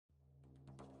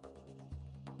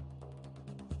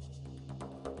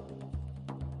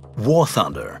War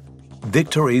Thunder,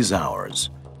 Victory is Ours.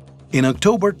 In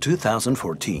October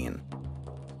 2014,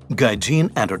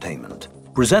 Gaijin Entertainment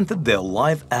presented their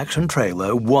live-action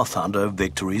trailer War Thunder,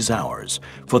 Victory is Ours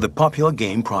for the popular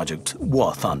game project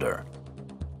War Thunder.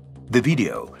 The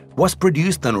video was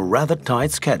produced on a rather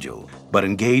tight schedule but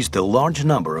engaged a large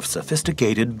number of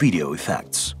sophisticated video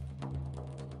effects.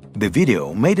 The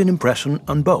video made an impression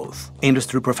on both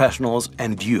industry professionals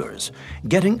and viewers,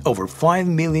 getting over 5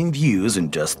 million views in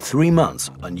just 3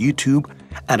 months on YouTube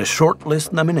and a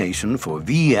shortlist nomination for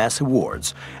VES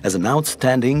Awards as an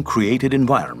outstanding created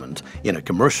environment in a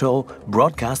commercial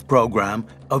broadcast program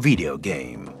or video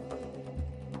game.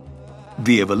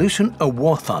 The evolution of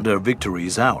War Thunder Victory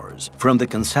is Ours, from the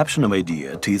conception of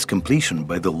idea to its completion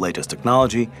by the latest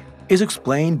technology, is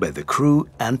explained by the crew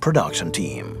and production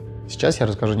team. Сейчас я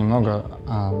расскажу немного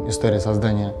о истории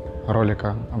создания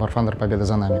ролика War Thunder «Победа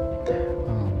за нами».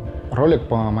 Ролик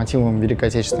по мотивам Великой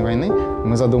Отечественной войны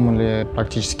мы задумали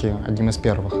практически одним из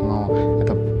первых, но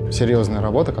это серьезная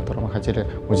работа, которой мы хотели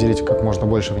уделить как можно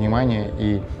больше внимания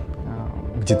и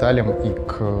к деталям, и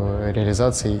к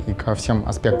реализации, и ко всем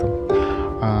аспектам.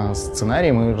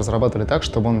 Сценарий мы разрабатывали так,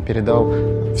 чтобы он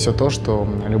передал все то, что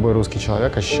любой русский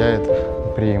человек ощущает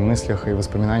при мыслях и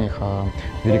воспоминаниях о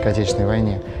Великой Отечественной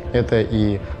войне. Это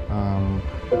и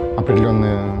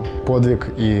определенный подвиг,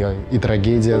 и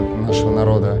трагедия нашего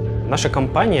народа. Наша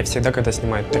компания всегда, когда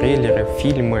снимает трейлеры,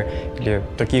 фильмы или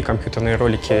другие компьютерные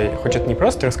ролики, хочет не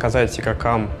просто рассказать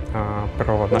игрокам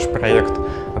про наш проект,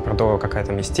 про то, какая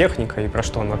там есть техника и про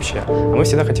что он вообще, а мы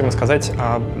всегда хотим рассказать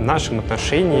о нашем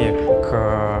отношении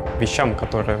к вещам,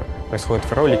 которые происходят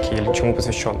в ролике или чему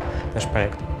посвящен наш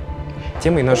проект.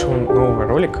 Темой нашего нового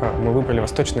ролика мы выбрали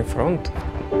Восточный фронт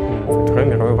Второй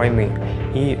мировой войны.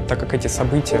 И так как эти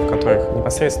события, в которых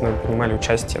непосредственно принимали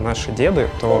участие наши деды,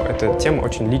 то эта тема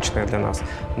очень личная для нас.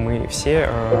 Мы все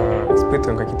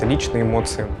испытываем какие-то личные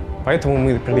эмоции. Поэтому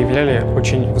мы предъявляли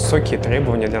очень высокие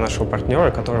требования для нашего партнера,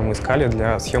 которые мы искали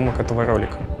для съемок этого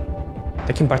ролика.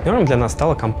 Таким партнером для нас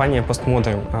стала компания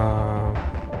Postmodern.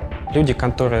 Люди,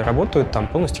 которые работают там,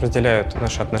 полностью разделяют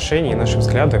наши отношения и наши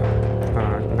взгляды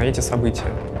на эти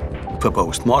события. For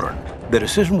Postmodern, the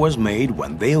decision was made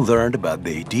when they learned about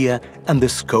the idea and the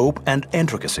scope and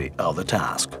intricacy of the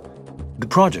task. The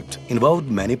project involved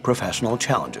many professional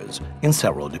challenges in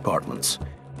several departments.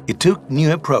 It took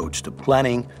new approach to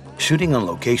planning, shooting on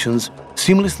locations,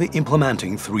 seamlessly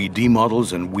implementing 3D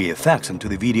models and VFX into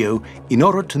the video in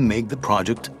order to make the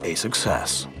project a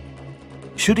success.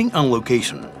 Shooting on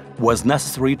location was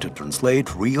necessary to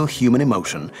translate real human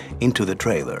emotion into the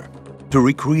trailer, to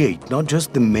recreate not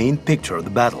just the main picture of the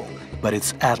battle, but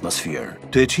its atmosphere.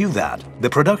 To achieve that, the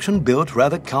production built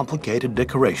rather complicated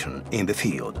decoration in the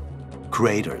field.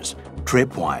 Craters,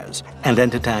 tripwires, and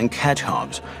anti-tank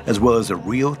hedgehogs, as well as a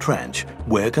real trench,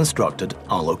 were constructed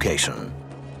on location.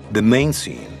 The main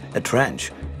scene, a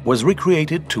trench, was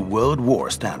recreated to World War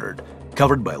standard,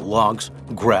 covered by logs,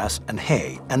 grass, and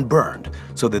hay, and burned,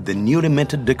 so that the newly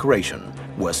minted decoration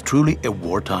was truly a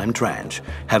wartime trench,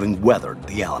 having weathered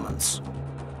the elements.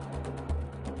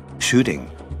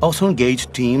 Shooting also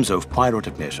engaged teams of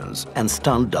pyrotechnicians and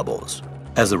stunt doubles.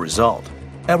 As a result,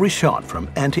 every shot from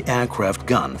anti-aircraft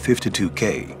gun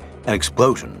 52K, an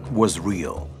explosion, was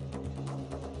real.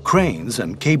 Cranes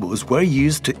and cables were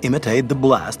used to imitate the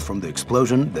blast from the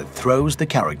explosion that throws the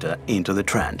character into the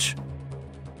trench.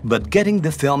 But getting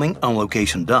the filming on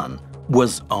location done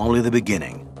was only the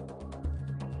beginning.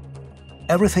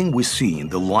 Everything we see in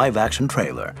the live-action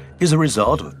trailer is a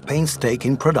result of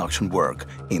painstaking production work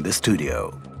in the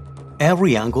studio.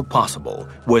 Every angle possible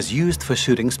was used for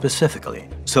shooting specifically,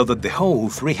 so that the whole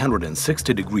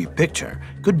 360-degree picture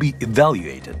could be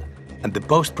evaluated, and the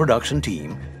post-production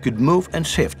team could move and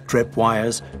shift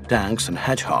tripwires, tanks, and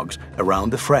hedgehogs around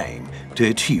the frame to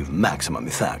achieve maximum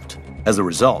effect. As a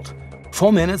result,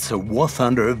 4 minutes of War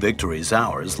Thunder Victory is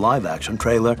Ours live-action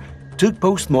trailer took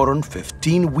Postmodern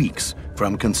 15 weeks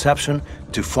from conception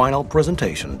to final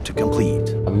presentation to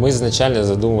complete. Мы изначально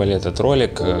задумывали этот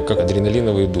ролик как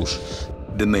адреналиновый душ.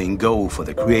 The main goal for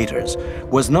the creators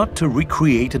was not to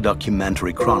recreate a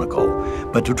documentary chronicle,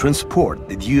 but to transport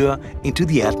the viewer into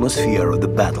the atmosphere of the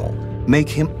battle, make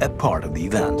him a part of the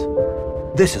event.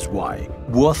 This is why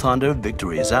War Thunder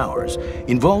Victory is Ours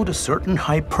involved a certain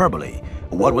hyperbole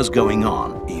of what was going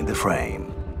on in the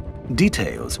frame.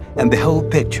 Details and the whole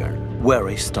picture were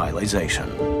a stylization.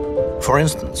 For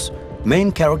instance,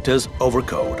 main character's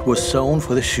overcoat was sewn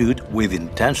for the shoot with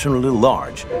intentionally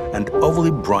large and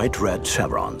overly bright red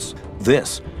chevrons.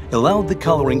 This allowed the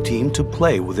coloring team to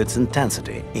play with its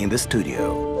intensity in the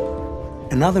studio.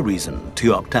 Another reason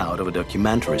to opt out of a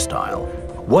documentary style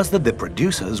was that the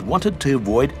producers wanted to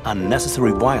avoid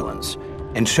unnecessary violence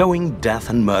and showing death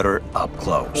and murder up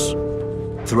close.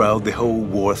 Throughout the whole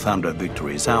War Thunder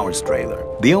Victory is Ours trailer,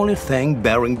 the only thing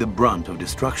bearing the brunt of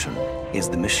destruction is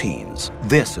the machines.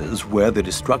 This is where the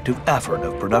destructive effort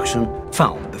of production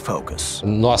found the focus.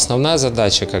 Но основная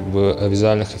задача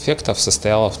визуальных эффектов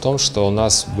состояла в том, что у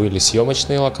нас были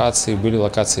съемочные локации, были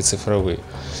локации цифровые.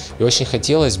 И очень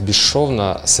хотелось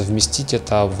бесшовно совместить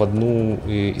это в одну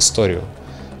историю.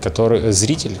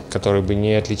 Зритель, который бы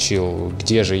не отличил,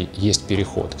 где же есть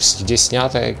переход, где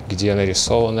снято, где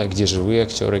нарисовано, где живые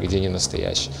актеры, где не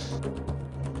настоящие.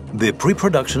 The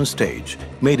pre-production stage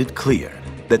made it clear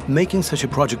that making such a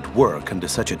project work under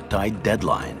such a tight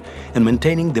deadline and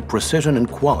maintaining the precision and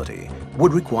quality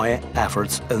would require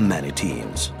efforts of many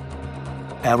teams.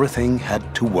 Everything had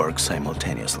to work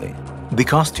simultaneously. The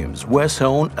costumes were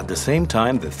sewn at the same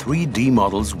time the 3D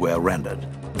models were rendered.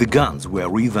 The guns were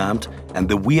revamped and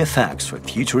the VFX for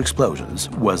future explosions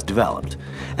was developed,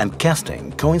 and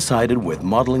casting coincided with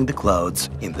modeling the clouds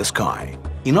in the sky.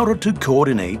 In order to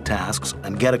coordinate tasks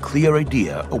and get a clear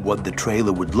idea of what the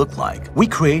trailer would look like, we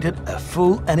created a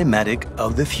full animatic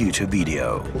of the future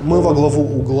video. Мы во главу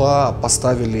угла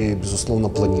поставили, безусловно,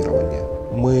 планирование.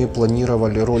 Мы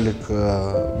планировали ролик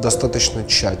достаточно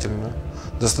тщательно,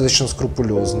 достаточно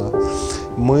скрупулезно.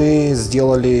 Мы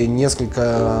сделали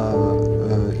несколько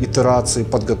итераций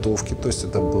подготовки, то есть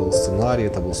это был сценарий,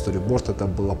 это был сториборд, это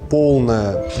была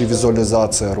полная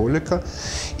превизуализация ролика.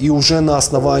 И уже на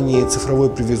основании цифровой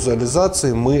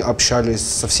превизуализации мы общались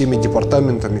со всеми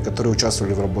департаментами, которые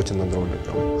участвовали в работе над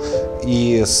роликом.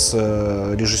 И с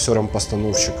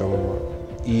режиссером-постановщиком,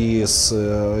 и с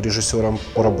режиссером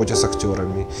по работе с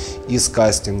актерами, и с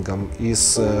кастингом, и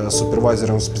с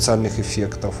супервайзером специальных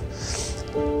эффектов,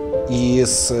 и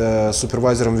с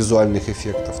супервайзером визуальных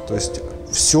эффектов. То есть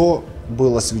все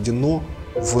было сведено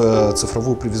в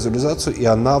цифровую превизуализацию, и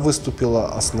она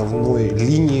выступила основной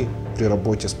линией при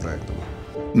работе с проектом.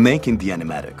 Making the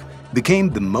animatic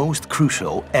became the most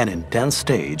crucial and intense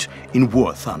stage in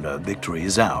War Thunder Victory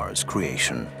is Ours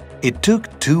creation. It took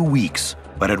 2 weeks,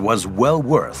 but it was well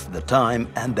worth the time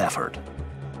and effort.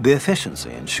 The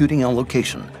efficiency in shooting on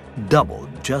location doubled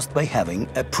just by having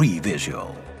a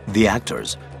pre-visual. The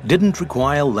actors didn't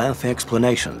require lengthy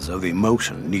explanations of the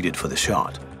emotion needed for the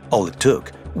shot. All it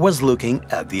took was looking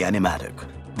at the animatic.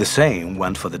 The same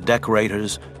went for the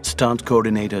decorators, stunt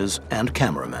coordinators, and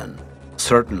cameramen.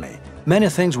 Certainly, many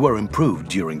things were improved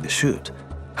during the shoot.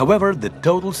 However, the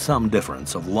total sum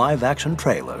difference of live-action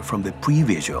trailer from the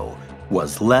pre-visual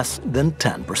was less than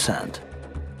 10%.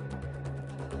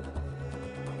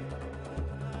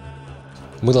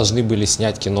 Мы должны были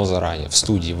снять кино заранее, в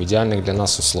студии, в идеальных для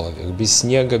нас условиях, без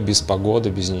снега, без погоды,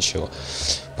 без ничего.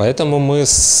 Поэтому мы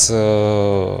с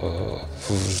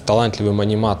талантливым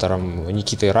аниматором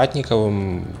Никитой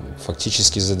Ратниковым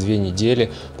фактически за 2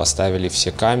 недели поставили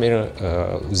все камеры,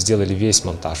 сделали весь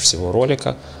монтаж всего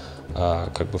ролика,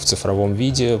 в цифровом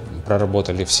виде,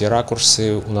 проработали все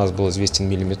ракурсы, у нас был известен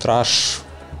миллиметраж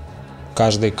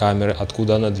каждой камеры,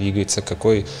 откуда она двигается,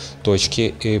 какой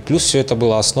точки. И плюс все это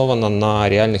было основано на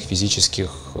реальных физических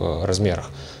размерах.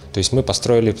 То есть мы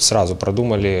построили сразу,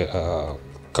 продумали,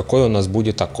 какой у нас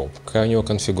будет окоп, какая у него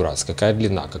конфигурация, какая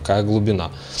длина, какая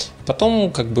глубина.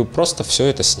 Потом просто все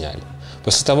это сняли.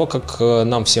 После того, как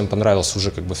нам всем понравился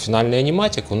уже финальный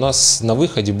аниматик, у нас на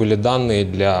выходе были данные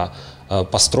для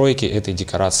постройки этой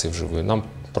декорации вживую. Нам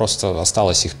просто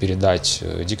осталось их передать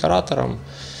декораторам,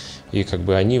 и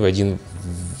они один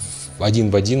в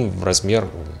один в размер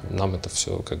нам это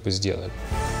все сделали.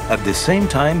 At the same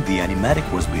time the animatic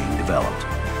was being developed,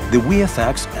 the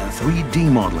VFX and 3D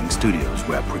modeling studios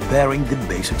were preparing the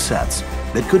basic sets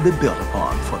that could be built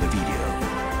upon for the video.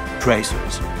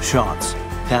 Tracers, shots,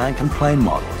 tank and plane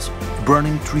models,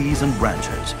 burning trees and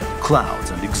branches,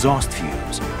 clouds and exhaust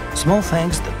fumes, small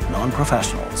things that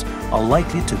non-professionals are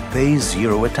likely to pay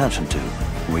zero attention to,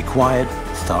 required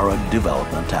thorough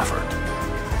development effort.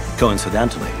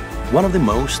 Coincidentally, one of the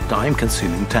most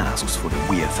time-consuming tasks for the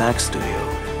VFX studio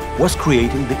was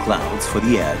creating the clouds for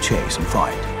the air chase and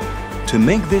fight. To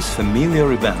make this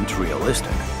familiar event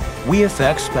realistic,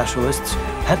 VFX specialists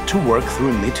had to work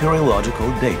through meteorological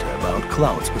data about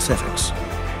cloud specifics,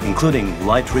 including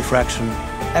light refraction,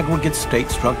 aggregate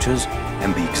state structures,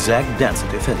 and the exact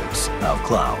density physics of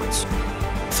clouds.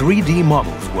 3D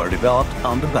models were developed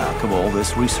on the back of all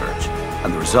this research,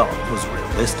 and the result was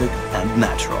realistic and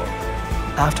natural.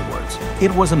 Afterwards,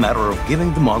 it was a matter of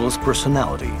giving the models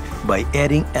personality by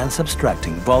adding and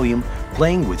subtracting volume,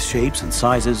 playing with shapes and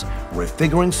sizes,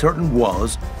 refiguring certain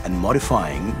walls, and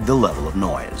modifying the level of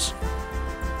noise.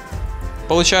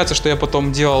 Получается, что я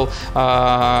потом делал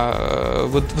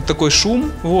вот такой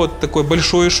шум, вот такой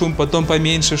большой шум, потом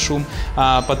поменьше шум,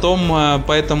 потом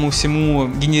по этому всему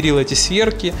генерил эти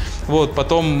сверки, вот,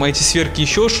 потом эти сверки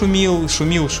еще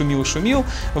шумил,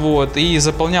 вот, и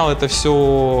заполнял это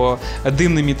все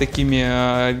дымными такими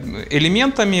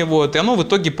элементами, вот, и оно в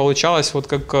итоге получалось вот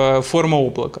как форма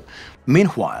облака.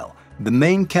 Meanwhile, the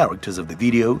main characters of the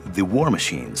video, the War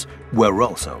Machines, were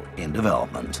also in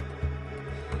development.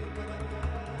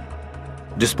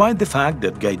 Despite the fact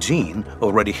that Gaijin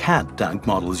already had tank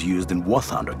models used in War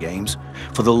Thunder games,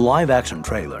 for the live-action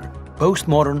trailer,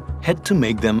 Postmodern had to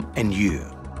make them anew.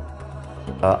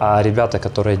 А ребята,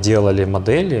 которые делали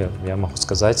модели, я могу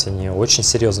сказать, они очень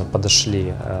серьезно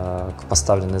подошли к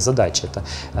поставленной задаче.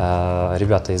 Это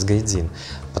ребята из Gaijin,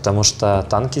 потому что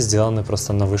танки сделаны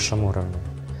просто на высшем уровне.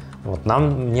 Вот.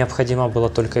 Нам необходимо было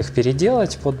только их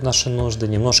переделать под наши нужды,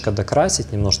 немножко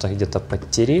докрасить, немножко где-то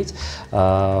подтереть,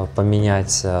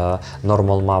 поменять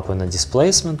normal мапы на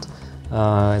displacement,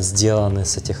 сделаны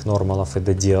с этих нормалов и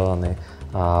доделаны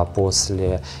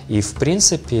после. И в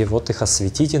принципе вот их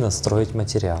осветить и настроить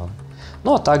материалы.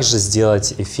 Ну а также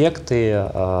сделать эффекты,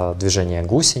 движения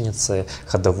гусеницы,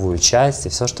 ходовую часть и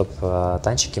все, чтобы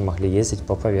танчики могли ездить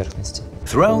по поверхности.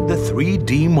 Throughout the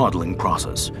 3D modeling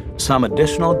process, some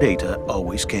additional data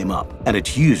always came up, and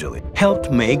it usually helped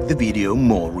make the video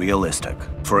more realistic.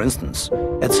 For instance,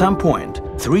 at some point,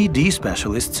 3D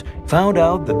specialists found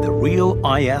out that the real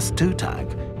IS-2 tank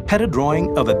had a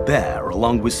drawing of a bear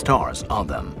along with stars on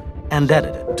them, and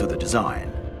added it to the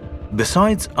design.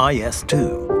 Besides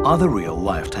IS-2, other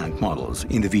real-life tank models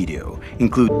in the video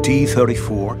include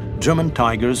T-34, German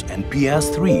Tigers, and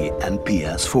PS-3 and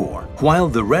PS-4. While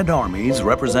the Red Army is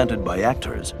represented by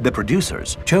actors, the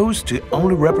producers chose to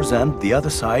only represent the other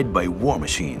side by war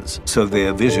machines, so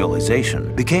their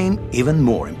visualization became even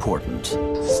more important.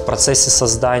 В процессе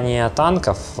создания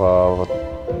танков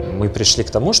мы пришли к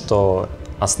тому, что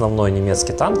основной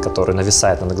немецкий танк, который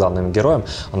нависает над главным героем,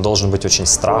 он должен быть очень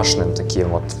страшным, таким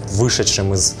вот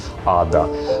вышедшим из ада.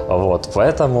 Вот.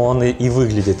 Поэтому он и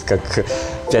выглядит как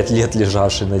 5 лет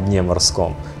лежавший на дне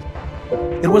морском.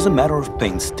 It was a matter of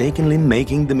painstakingly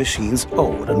making the machines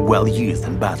old and well used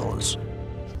in battles.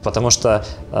 Потому что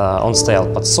он стоял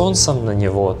под солнцем, на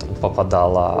него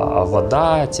попадала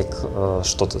вода,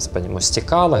 что-то по нему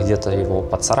стекало, где-то его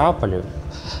поцарапали,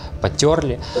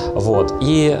 потерли. Вот.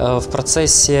 И в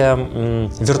процессе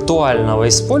виртуального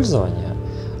использования,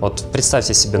 вот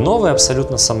представьте себе новый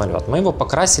абсолютно самолет, мы его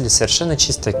покрасили совершенно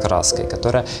чистой краской,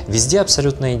 которая везде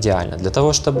абсолютно идеальна. Для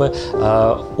того, чтобы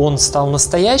он стал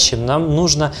настоящим, нам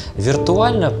нужно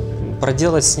виртуально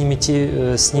проделать с ним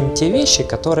те вещи,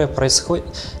 которые происходят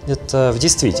в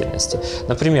действительности.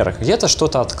 Например, где-то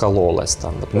что-то откололось,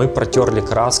 там, вот мы протерли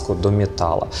краску до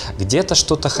металла, где-то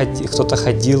кто-то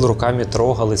ходил, руками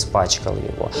трогал, испачкал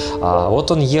его.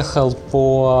 Вот он ехал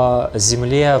по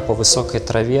земле, по высокой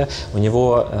траве, у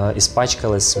него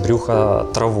испачкалось брюхо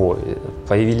травой,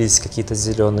 появились какие-то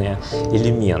зеленые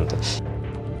элементы.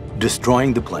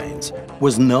 Destroying the planes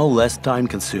was no less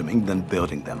time-consuming than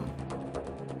building them.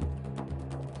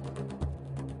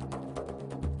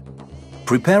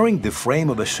 Preparing the frame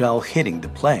of a shell hitting the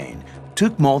plane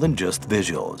took more than just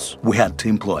visuals. We had to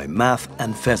employ math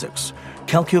and physics,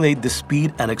 calculate the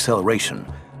speed and acceleration,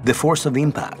 the force of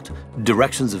impact,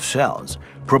 directions of shells,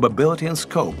 probability and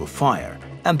scope of fire,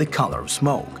 and the color of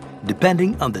smoke,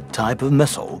 depending on the type of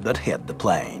missile that hit the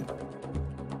plane.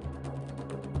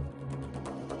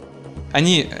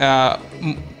 Они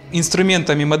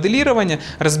инструментами моделирования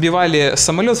разбивали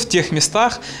самолет в тех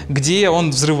местах, где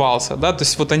он взрывался, да, то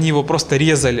есть вот они его просто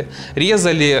резали,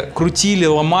 крутили,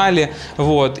 ломали,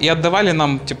 вот, и отдавали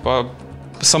нам, типа,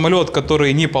 самолет,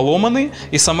 который не поломанный,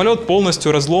 и самолет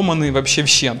полностью разломанный вообще в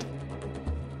щент.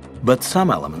 But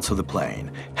some elements of the plane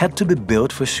had to be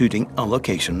built for shooting on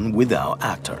location with our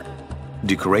actor.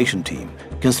 Decoration team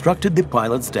constructed the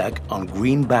pilot's deck on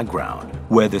green background,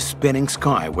 where the spinning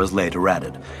sky was later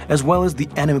added, as well as the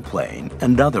enemy plane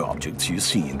and other objects you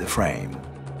see in the frame.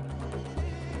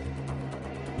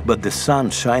 But the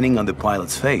sun shining on the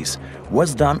pilot's face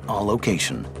was done on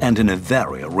location and in a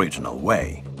very original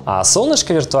way. А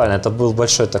солнышко виртуальное — это был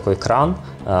большой такой кран,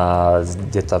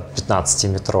 где-то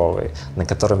 15-метровый, на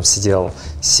котором сидел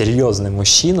серьезный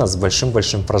мужчина с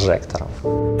большим-большим прожектором.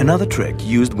 Another trick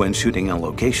used when shooting on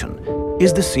location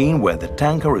is the scene where the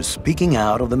tanker is peeking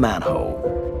out of the manhole.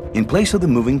 In place of the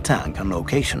moving tank on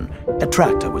location, a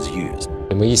tractor was used.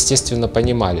 Мы, естественно,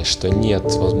 понимали, что нет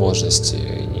возможности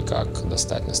как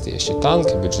достать настоящий танк,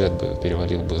 и бюджет бы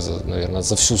перевалил бы, наверное,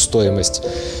 за всю стоимость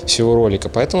всего ролика.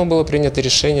 Поэтому было принято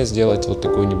решение сделать вот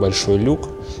такой небольшой люк,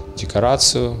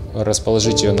 декорацию,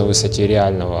 расположить ее на высоте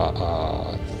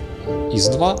реального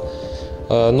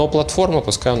ИС-2. Но платформа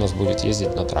пускай у нас будет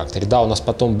ездить на тракторе. Да, у нас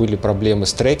потом были проблемы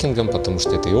с трекингом, потому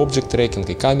что это и объект трекинг,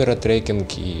 и камера трекинг,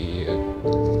 и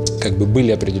как бы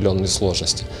были определенные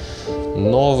сложности.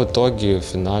 Но в итоге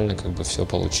финально как бы все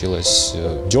получилось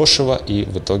дешево и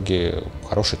в итоге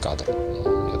хороший кадр,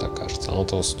 мне так кажется, оно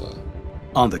того стоит.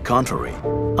 On the contrary,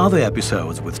 other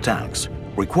episodes with tanks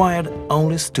required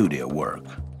only studio work.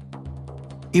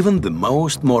 Even the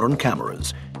most modern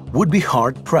cameras would be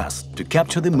hard-pressed to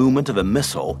capture the movement of a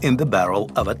missile in the barrel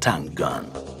of a tank gun.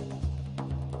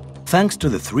 Thanks to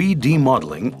the 3D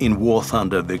modeling in War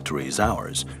Thunder Victory is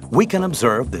Ours, we can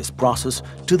observe this process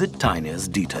to the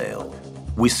tiniest detail.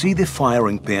 We see the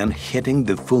firing pin hitting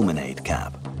the fulminate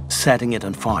cap, setting it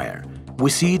on fire. We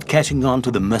see it catching on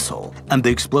to the missile and the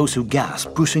explosive gas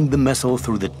pushing the missile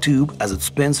through the tube as it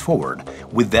spins forward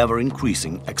with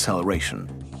ever-increasing acceleration.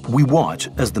 We watch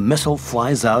as the missile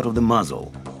flies out of the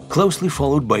muzzle, closely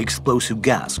followed by explosive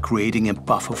gas creating a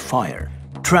puff of fire,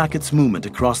 track its movement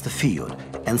across the field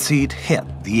and see it hit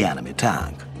the enemy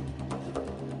tank.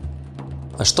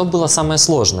 Что было самое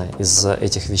сложное из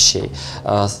этих вещей?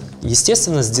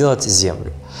 Естественно, сделать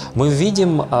землю. Мы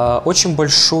видим очень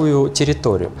большую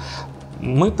территорию.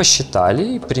 Мы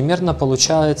посчитали, и примерно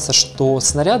получается, что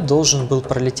снаряд должен был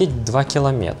пролететь 2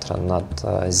 километра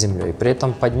над землей, при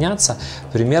этом подняться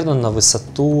примерно на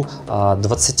высоту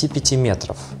 25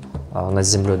 метров над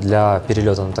землей для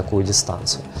перелета на такую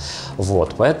дистанцию.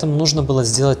 Вот. Поэтому нужно было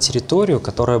сделать территорию,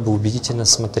 которая бы убедительно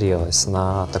смотрелась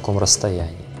на таком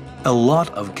расстоянии. A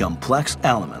lot of complex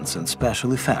elements and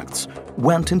special effects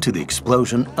went into the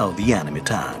explosion of the enemy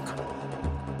tank.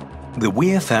 The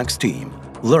VFX team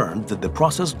learned that the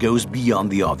process goes beyond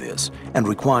the obvious and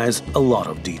requires a lot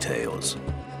of details.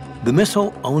 The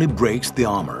missile only breaks the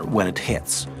armor when it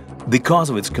hits. The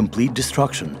cause of its complete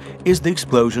destruction is the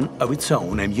explosion of its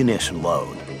own ammunition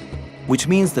load, which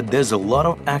means that there's a lot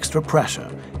of extra pressure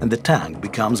and the tank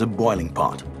becomes a boiling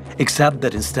pot, except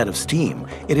that instead of steam,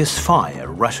 it is fire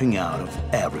rushing out of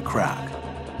every crack.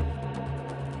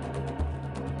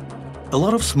 A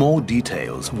lot of small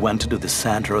details went into the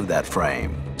center of that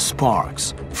frame.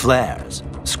 Sparks, flares,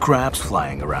 scraps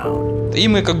flying around. И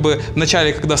мы как бы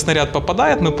вначале, когда снаряд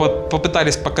попадает, мы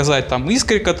попытались показать там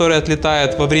искры, которые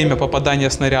отлетают во время попадания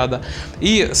снаряда,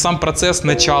 и сам процесс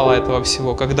начала этого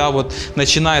всего, когда вот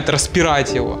начинает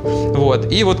распирать его.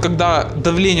 Вот. И вот когда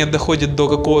давление доходит до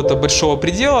какого-то большого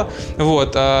предела,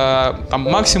 вот, там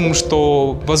максимум,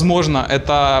 что возможно,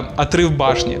 это отрыв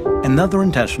башни. Another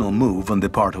intentional move on the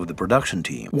part of the production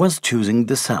team was choosing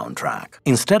the soundtrack.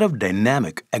 Instead of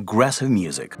dynamic, aggressive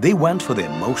music, they went for the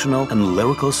emotional and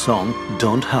lyrical song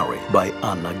Don't Hurry by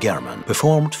Anna German,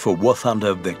 performed for War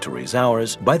Thunder Victory is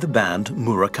Ours by the band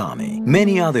Murakami.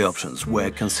 Many other options were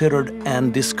considered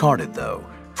and discarded though,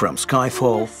 from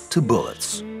Skyfall to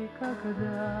Bullets.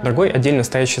 Другой отдельно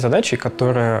стоящей задачей,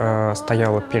 которая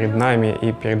стояла перед нами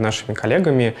и перед нашими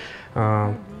коллегами,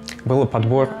 был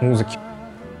подбор музыки.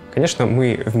 Конечно,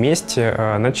 мы вместе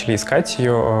начали искать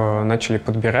ее, начали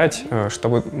подбирать,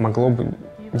 чтобы могло бы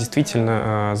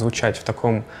действительно звучать в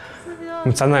таком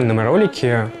эмоциональном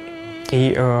ролике.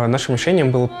 И нашим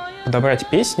решением было подобрать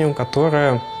песню,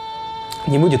 которая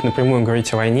не будет напрямую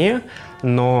говорить о войне,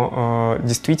 но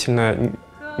действительно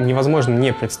невозможно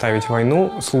не представить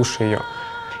войну, слушая ее.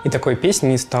 И такой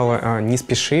песней стала «Не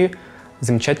спеши»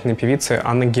 замечательной певицы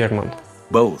Анны Герман.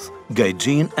 Both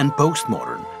Gaijin and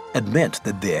Postmodern admit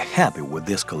that they're happy with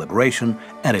this collaboration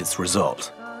and its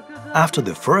result. After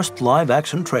the first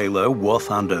live-action trailer, War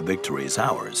Thunder Victory is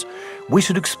Ours, we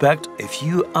should expect a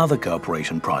few other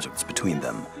cooperation projects between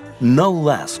them, no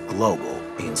less global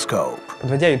in scope.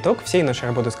 Подводя итог всей нашей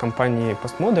работы с компанией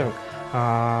Postmodern,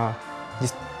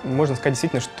 можно сказать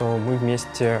действительно, что мы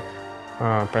вместе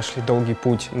прошли долгий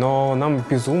путь, но нам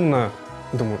безумно,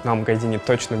 думаю, нам в Gaijin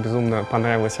точно безумно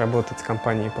понравилось работать с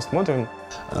компанией Postmodern.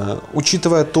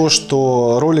 Учитывая то,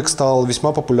 что ролик стал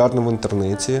весьма популярным в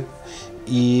интернете,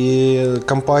 и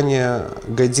компания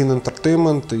Gaijin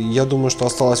Entertainment, я думаю, что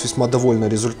осталась весьма довольна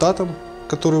результатом,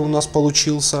 который у нас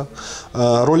получился.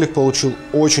 Ролик получил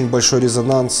очень большой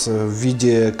резонанс в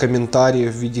виде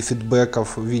комментариев, в виде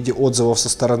фидбэков, в виде отзывов со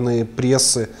стороны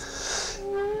прессы.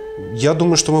 Я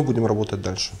думаю, что мы будем работать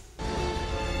дальше.